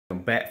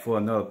I'm back for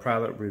another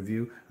product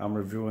review. I'm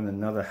reviewing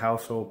another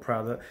household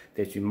product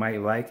that you might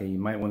like and you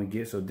might want to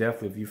get. So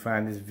definitely, if you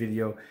find this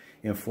video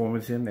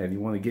informative and if you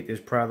want to get this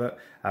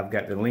product, I've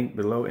got the link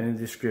below in the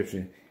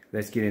description.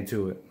 Let's get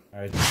into it.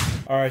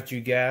 All right,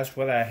 you guys,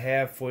 what I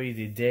have for you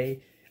today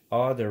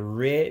are the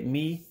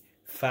Redmi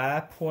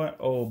 5.0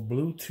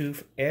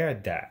 Bluetooth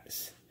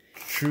Airdots.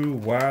 True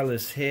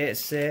wireless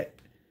headset,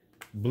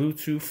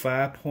 Bluetooth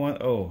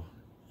 5.0.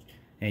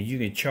 And you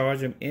can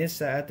charge them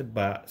inside the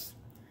box.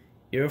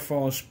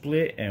 Earphone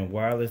split and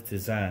wireless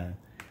design.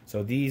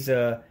 So these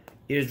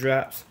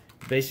eardrops,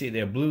 basically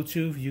they're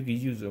Bluetooth. You can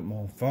use them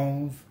on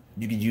phones.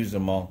 You can use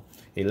them on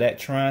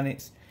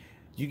electronics.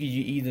 You can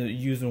either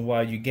use them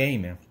while you're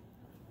gaming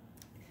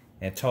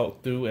and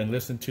talk through and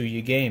listen to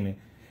your gaming.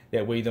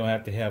 That way you don't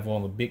have to have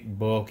on a big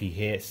bulky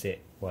headset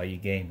while you're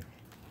gaming.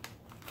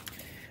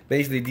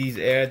 Basically these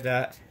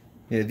AirDots,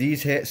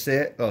 these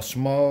headsets are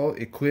small,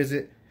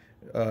 exquisite.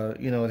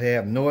 They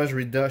have noise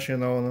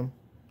reduction on them.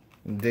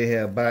 They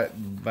have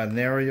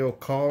binaural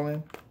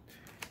calling,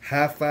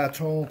 hi-fi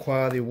tone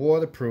quality,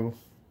 waterproof.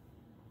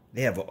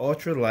 They have an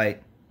ultra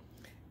light,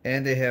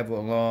 and they have a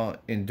long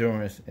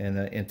endurance and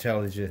an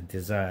intelligent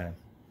design.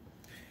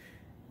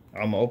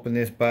 I'm gonna open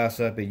this box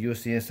up, and you'll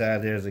see inside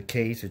there's a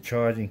case, a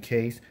charging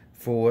case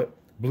for it.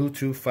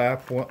 Bluetooth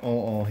 5.0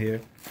 on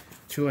here,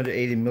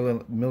 280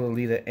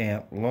 milliliter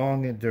amp,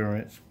 long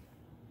endurance,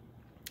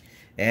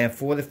 and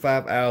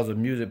 45 hours of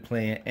music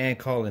playing and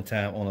calling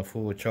time on a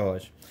full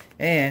charge.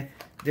 And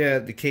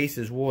the case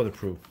is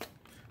waterproof,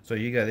 so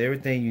you got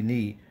everything you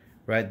need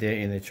right there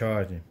in the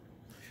charging.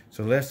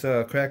 So let's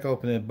crack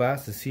open the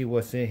box to see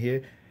what's in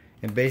here.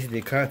 And basically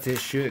the content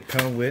should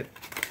come with.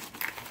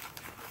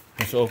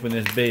 Let's open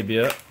this baby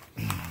up.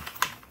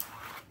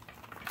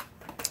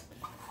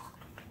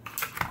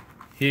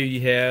 Here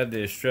you have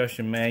the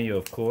instruction manual,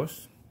 of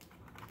course.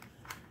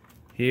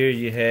 Here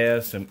you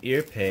have some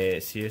ear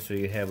pads here, so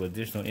you have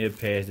additional ear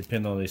pads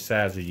depending on the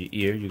size of your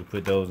ear. You can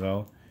put those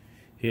on.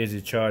 Here's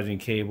the charging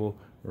cable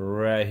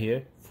right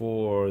here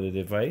for the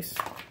device.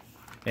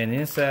 And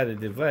inside the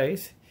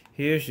device,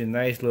 here's your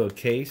nice little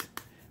case.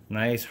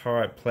 Nice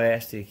hard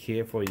plastic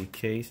here for your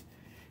case.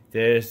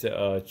 There's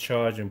the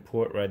charging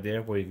port right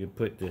there where you can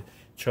put the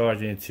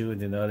charger into, and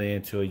then the other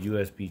into a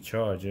USB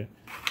charger.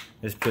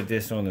 Let's put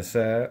this on the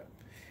side.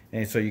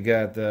 And so you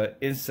got the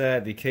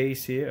inside the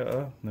case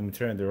here. Let me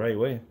turn it the right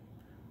way.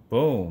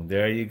 Boom,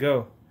 there you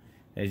go.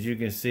 As you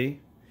can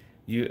see,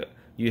 you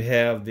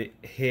have the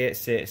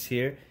headsets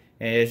here,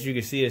 and as you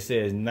can see, it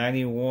says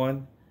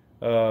 91%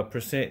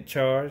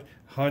 charge.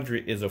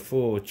 100 is a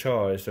full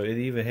charge, so it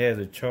even has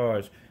a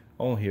charge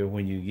on here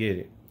when you get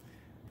it.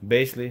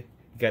 Basically,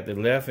 you got the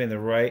left and the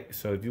right.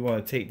 So if you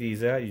want to take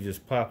these out, you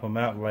just pop them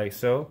out like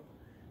so.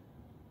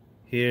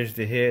 Here's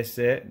the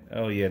headset.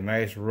 Oh yeah,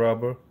 nice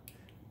rubber.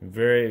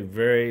 Very,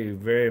 very,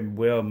 very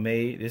well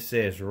made. This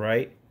says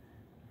right.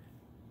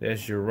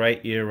 That's your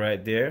right ear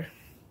right there.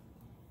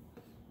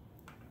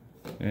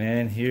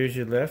 And here's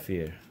your left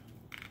ear.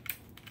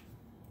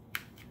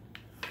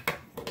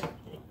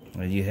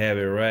 And you have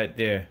it right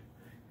there.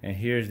 And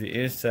here's the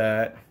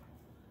inside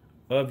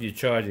of your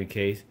charging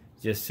case.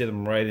 Just sit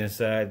them right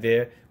inside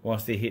there.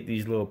 Once they hit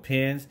these little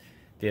pins,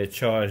 they're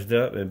charged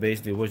up. And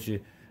basically what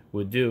you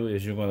would do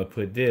is you're going to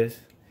put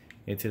this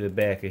into the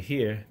back of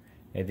here.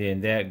 And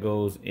then that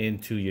goes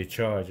into your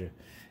charger.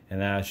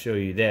 And I'll show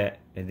you that.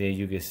 And then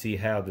you can see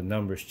how the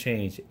numbers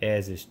change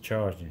as it's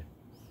charging.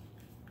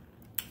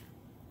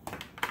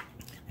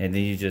 And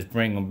then you just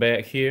bring them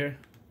back here.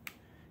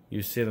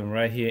 You sit them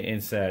right here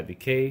inside the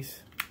case.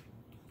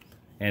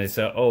 And it's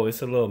a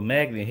little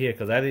magnet here,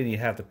 because I didn't even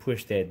have to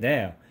push that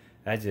down.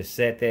 I just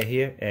set that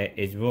here and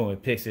it's boom,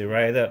 it picks it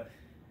right up.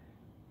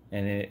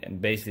 And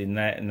it basically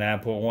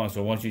 9.1.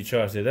 So once you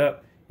charge it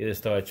up, it'll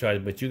start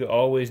charging. But you can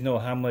always know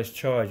how much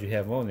charge you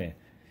have on there.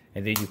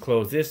 And then you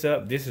close this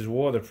up. This is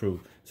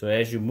waterproof. So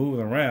as you're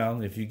moving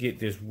around, if you get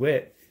this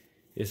wet,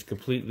 it's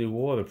completely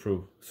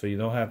waterproof. So you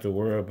don't have to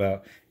worry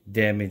about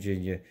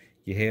damaging your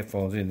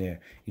headphones in there.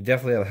 You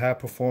definitely have high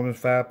performance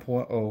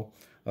 5.0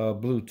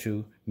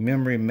 Bluetooth,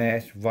 memory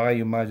match,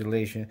 volume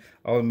modulation,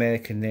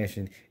 automatic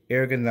connection,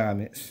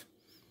 ergonomics,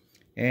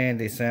 and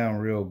they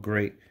sound real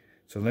great.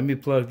 So let me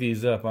plug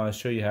these up. I'll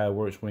show you how it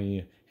works when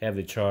you have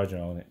the charger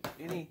on it.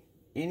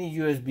 Any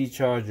USB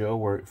charger will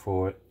work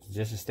for it.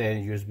 Just a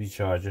standard USB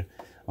charger.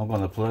 I'm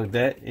going to plug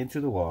that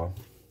into the wall.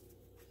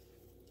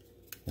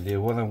 And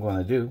then what I'm going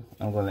to do,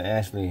 I'm going to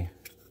actually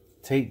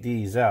take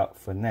these out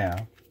for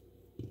now.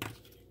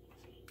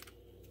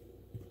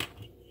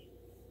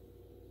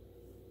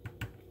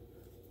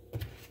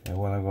 And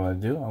what I'm going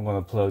to do, I'm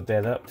going to plug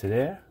that up to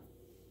there.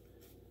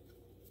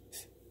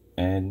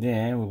 And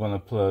then we're going to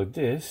plug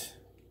this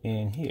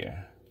in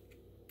here.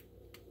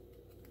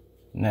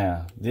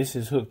 Now, this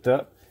is hooked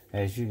up.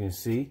 As you can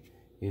see,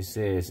 it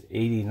says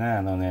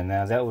 89 on there.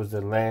 Now, that was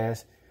the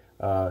last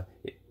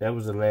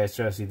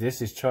charge. See,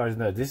 this is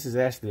charging up. This is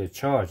actually a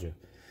charger.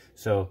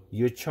 So,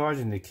 you're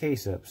charging the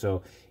case up.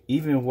 So,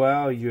 even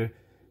while you're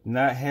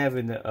not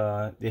having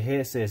the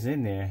headsets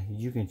in there,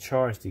 you can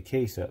charge the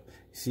case up.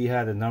 See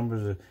how the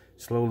numbers are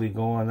slowly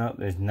going up?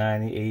 There's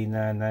 90,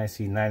 89,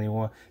 90,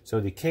 91. So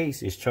the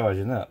case is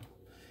charging up.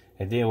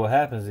 And then what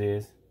happens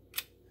is,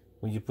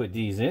 when you put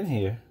these in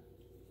here,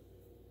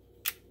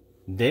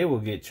 they will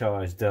get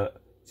charged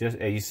up. Just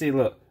as you see,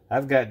 look,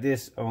 I've got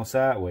this on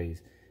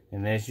sideways.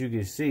 And as you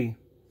can see,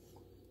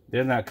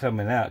 they're not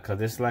coming out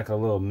because it's like a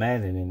little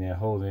magnet in there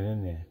holding it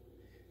in there.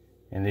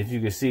 And if you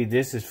can see,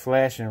 this is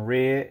flashing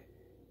red.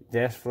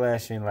 That's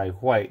flashing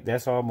like white.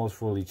 That's almost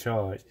fully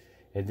charged.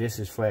 And this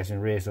is flashing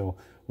red. So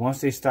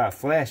once they stop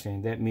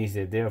flashing, that means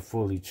that they're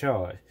fully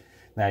charged.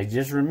 Now,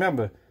 just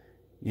remember,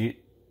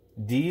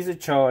 these are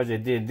charged,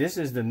 and then this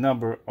is the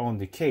number on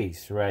the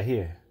case right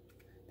here.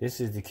 This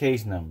is the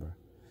case number.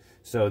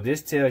 So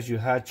this tells you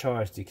how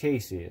charged the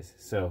case is.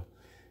 So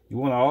you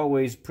want to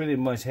always pretty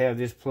much have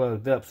this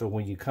plugged up, so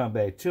when you come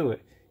back to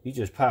it, you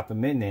just pop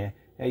them in there,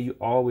 and you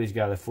always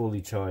got a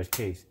fully charged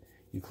case.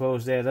 You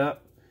close that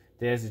up.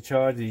 There's the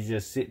charger. You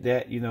just sit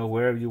that, you know,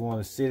 wherever you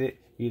want to sit it,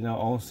 you know,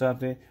 on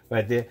something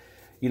right there.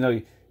 You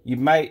know,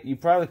 you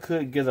probably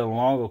could get a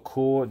longer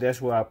cord. That's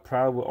what I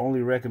probably would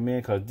only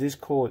recommend, because this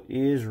cord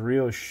is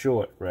real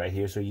short right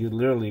here. So you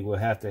literally will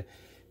have to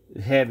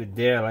have it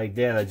there like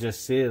that, or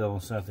just sit it on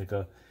something.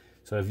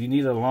 So if you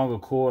need a longer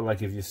cord,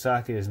 like if your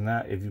socket is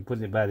not, if you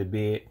put it by the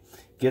bed,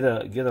 get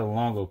a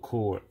longer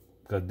cord,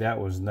 because that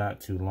was not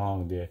too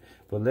long there.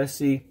 But let's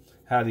see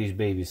how these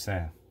babies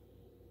sound.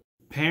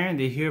 Pairing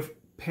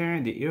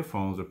the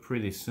earphones are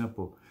pretty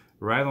simple.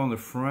 Right on the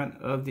front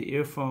of the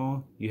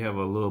earphone, you have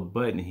a little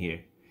button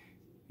here.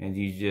 And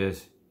you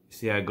just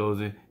see how it goes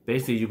in.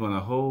 Basically, you're going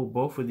to hold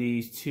both of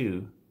these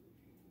two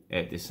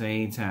at the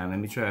same time. Let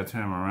me try to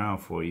turn them around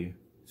for you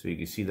so you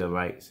can see the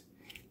lights.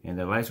 And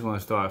the lights are going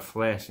to start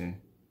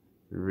flashing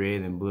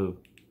red and blue.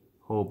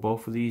 Hold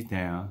both of these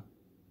down.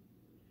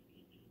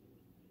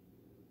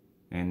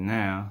 And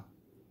now,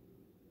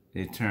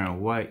 they turn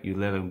white. You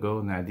let them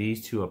go. Now,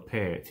 these two are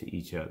paired to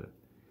each other.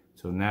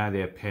 So now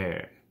they're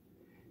paired.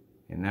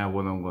 And now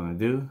what I'm going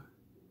to do,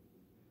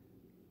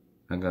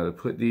 I got to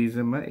put these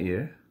in my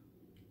ear,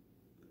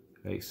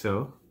 like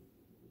so.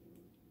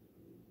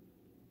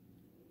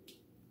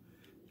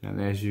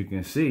 And as you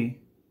can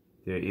see,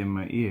 they're in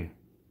my ear.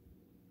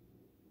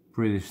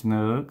 Pretty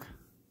snug.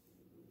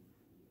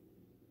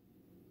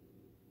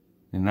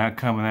 They're not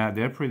coming out,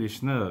 they're pretty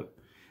snug.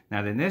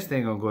 Now the next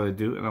thing I'm going to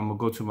do, and I'm going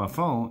to go to my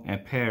phone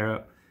and pair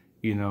up,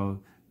 you know,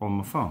 on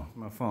my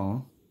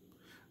phone.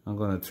 I'm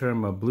going to turn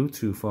my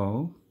Bluetooth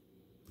on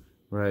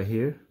right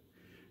here.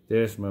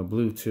 There's my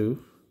Bluetooth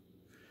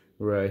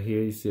right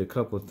here. You see a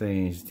couple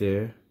things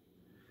there.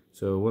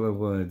 So what I'm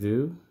going to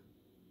do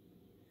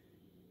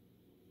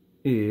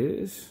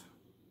is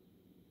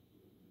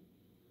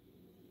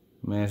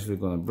I'm actually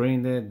going to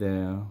bring that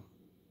down,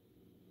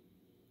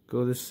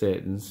 go to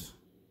settings,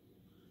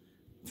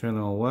 turn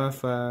on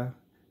Wi-Fi,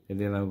 and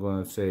then I'm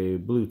going to say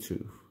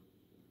Bluetooth.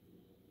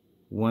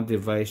 One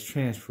device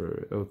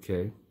transfer,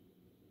 okay.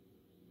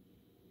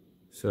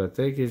 So I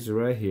think it's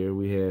right here.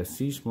 We have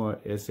C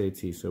Smart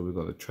SAT. So we're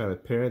going to try to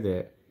pair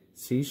that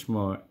C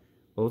Smart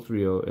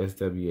 030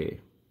 SWA.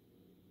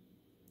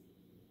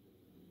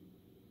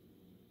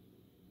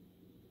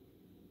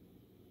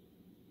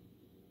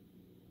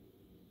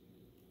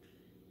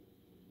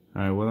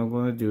 All right, what I'm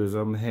going to do is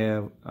I'm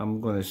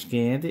going to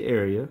scan the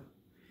area.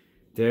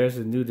 There's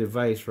a new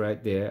device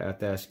right there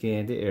after I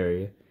scan the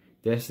area.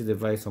 That's the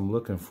device I'm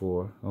looking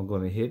for. I'm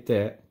going to hit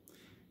that.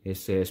 It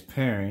says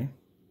pairing.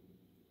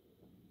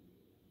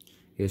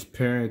 It's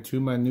pairing to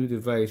my new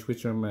device,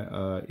 which are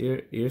my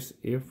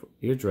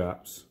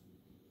eardrops.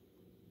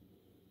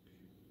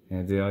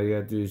 And then all you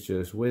gotta do is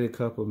just wait a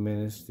couple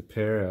minutes to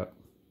pair up.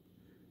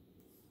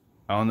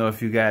 I don't know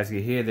if you guys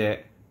can hear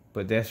that,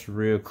 but that's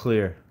real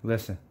clear.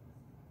 Listen.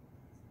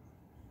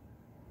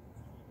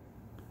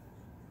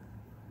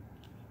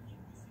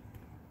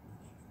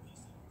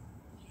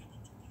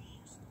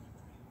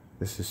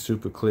 This is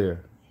super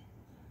clear.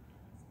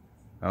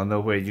 I don't know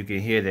where you can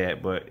hear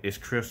that, but it's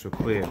crystal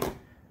clear.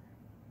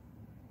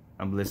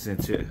 I'm listening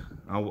to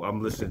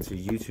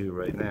YouTube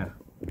right now.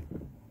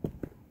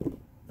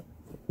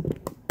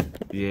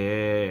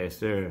 Yeah,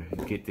 sir.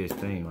 Get this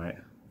thing right.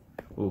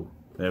 Ooh,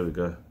 there we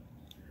go.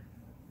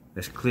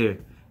 That's clear.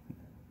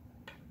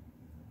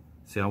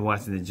 See, I'm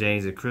watching the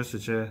James and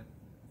Crystal Chair.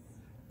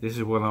 This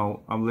is what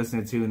I'm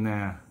listening to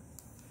now.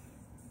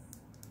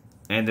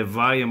 And the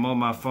volume on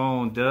my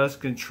phone does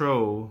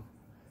control.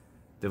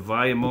 The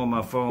volume on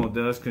my phone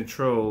does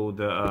control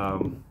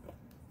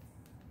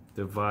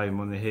the volume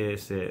on the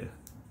headset.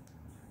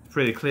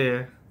 Pretty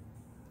clear.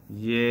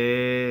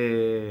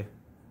 Yeah.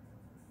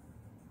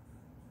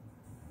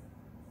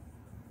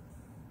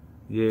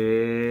 Yeah.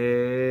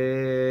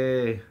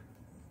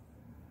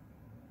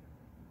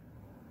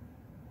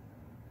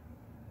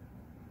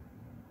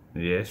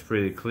 Yeah, it's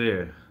pretty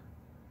clear.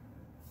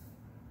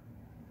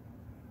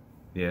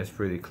 Yeah, it's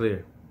pretty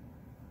clear.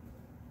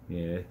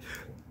 Yeah.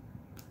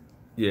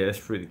 Yeah, it's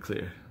pretty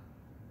clear.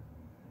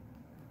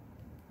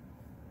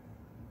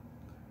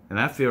 And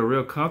I feel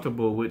real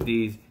comfortable with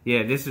these.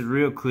 Yeah, this is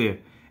real clear.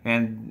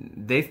 and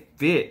they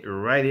fit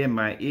right in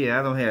my ear.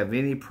 I don't have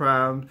any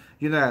problems.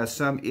 You know how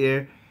some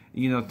ear,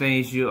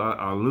 things you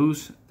are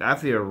loose. I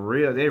feel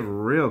they're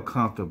real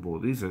comfortable.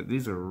 These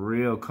are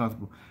real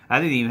comfortable. I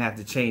didn't even have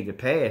to change the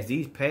pads.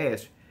 These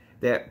pads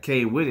that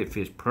came with it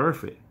fits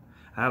perfect.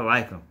 I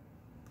like them.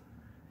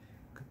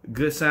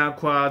 Good sound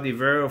quality,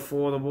 very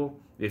affordable.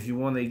 If you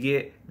want to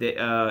get the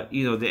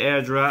the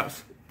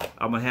AirDrots,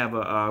 I'm gonna have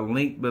a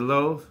link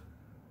below.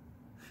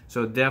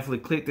 So definitely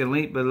click the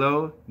link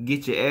below.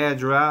 Get your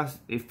AirDrots.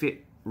 They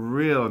fit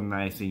real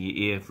nice in your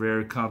ear.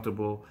 Very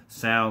comfortable.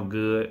 Sound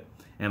good.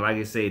 And like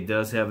I say, it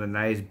does have a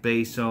nice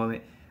bass on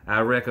it.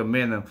 I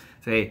recommend them.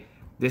 Say,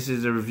 this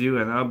is a review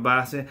and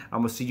unboxing. I'm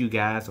going to see you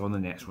guys on the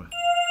next one.